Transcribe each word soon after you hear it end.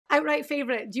outright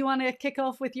favourite. Do you want to kick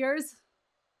off with yours?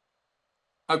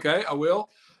 Okay, I will.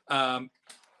 When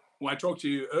I talked to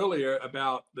you earlier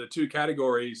about the two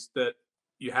categories that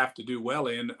you have to do well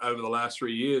in over the last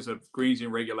 3 years of greens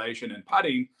in regulation and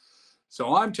putting.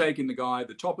 So I'm taking the guy at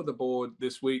the top of the board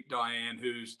this week, Diane,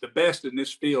 who's the best in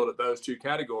this field at those two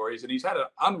categories. And he's had an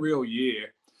unreal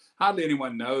year. Hardly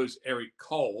anyone knows Eric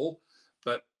Cole,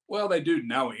 but well, they do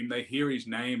know him. They hear his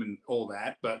name and all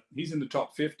that, but he's in the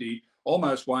top 50,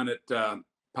 almost won at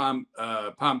Palm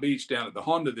Beach down at the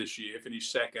Honda this year,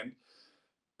 finished second.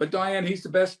 But Diane, he's the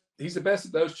best. He's the best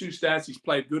at those two stats. He's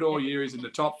played good all year. He's in the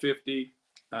top 50.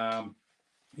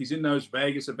 He's in those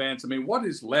Vegas events. I mean, what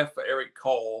is left for Eric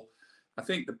Cole? I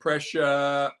think the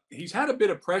pressure, he's had a bit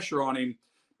of pressure on him.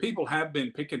 People have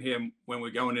been picking him when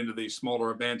we're going into these smaller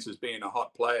events as being a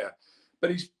hot player. But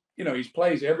he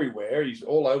plays everywhere. He's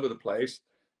all over the place,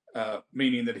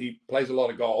 meaning that he plays a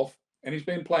lot of golf. And he's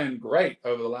been playing great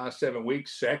over the last 7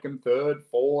 weeks, second, third,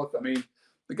 fourth. I mean,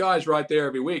 the guy's right there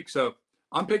every week. So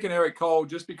I'm picking Eric Cole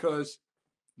just because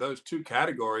those two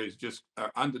categories just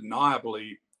are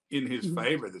undeniably in his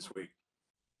favor this week.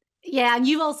 Yeah, and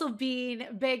you've also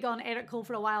been big on Eric Cole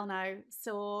for a while now.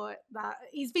 So that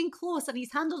he's been close and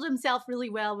he's handled himself really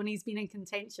well when he's been in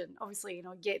contention. Obviously,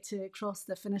 get to cross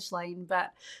the finish line,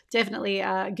 but definitely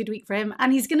a good week for him.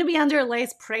 And he's going to be under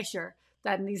less pressure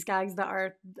than these guys that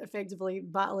are effectively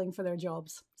battling for their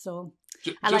jobs. So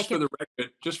I like it.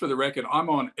 Just for the record, I'm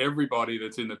on everybody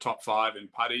that's in the top 5 in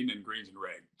putting and greens and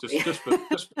reg.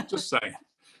 Just saying.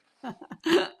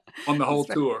 On the whole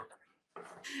tour.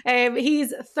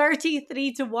 He's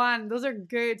 33-1. Those are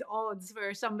good odds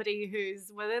for somebody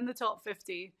who's within the top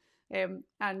 50 and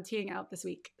teeing it up this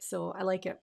week. So I like it.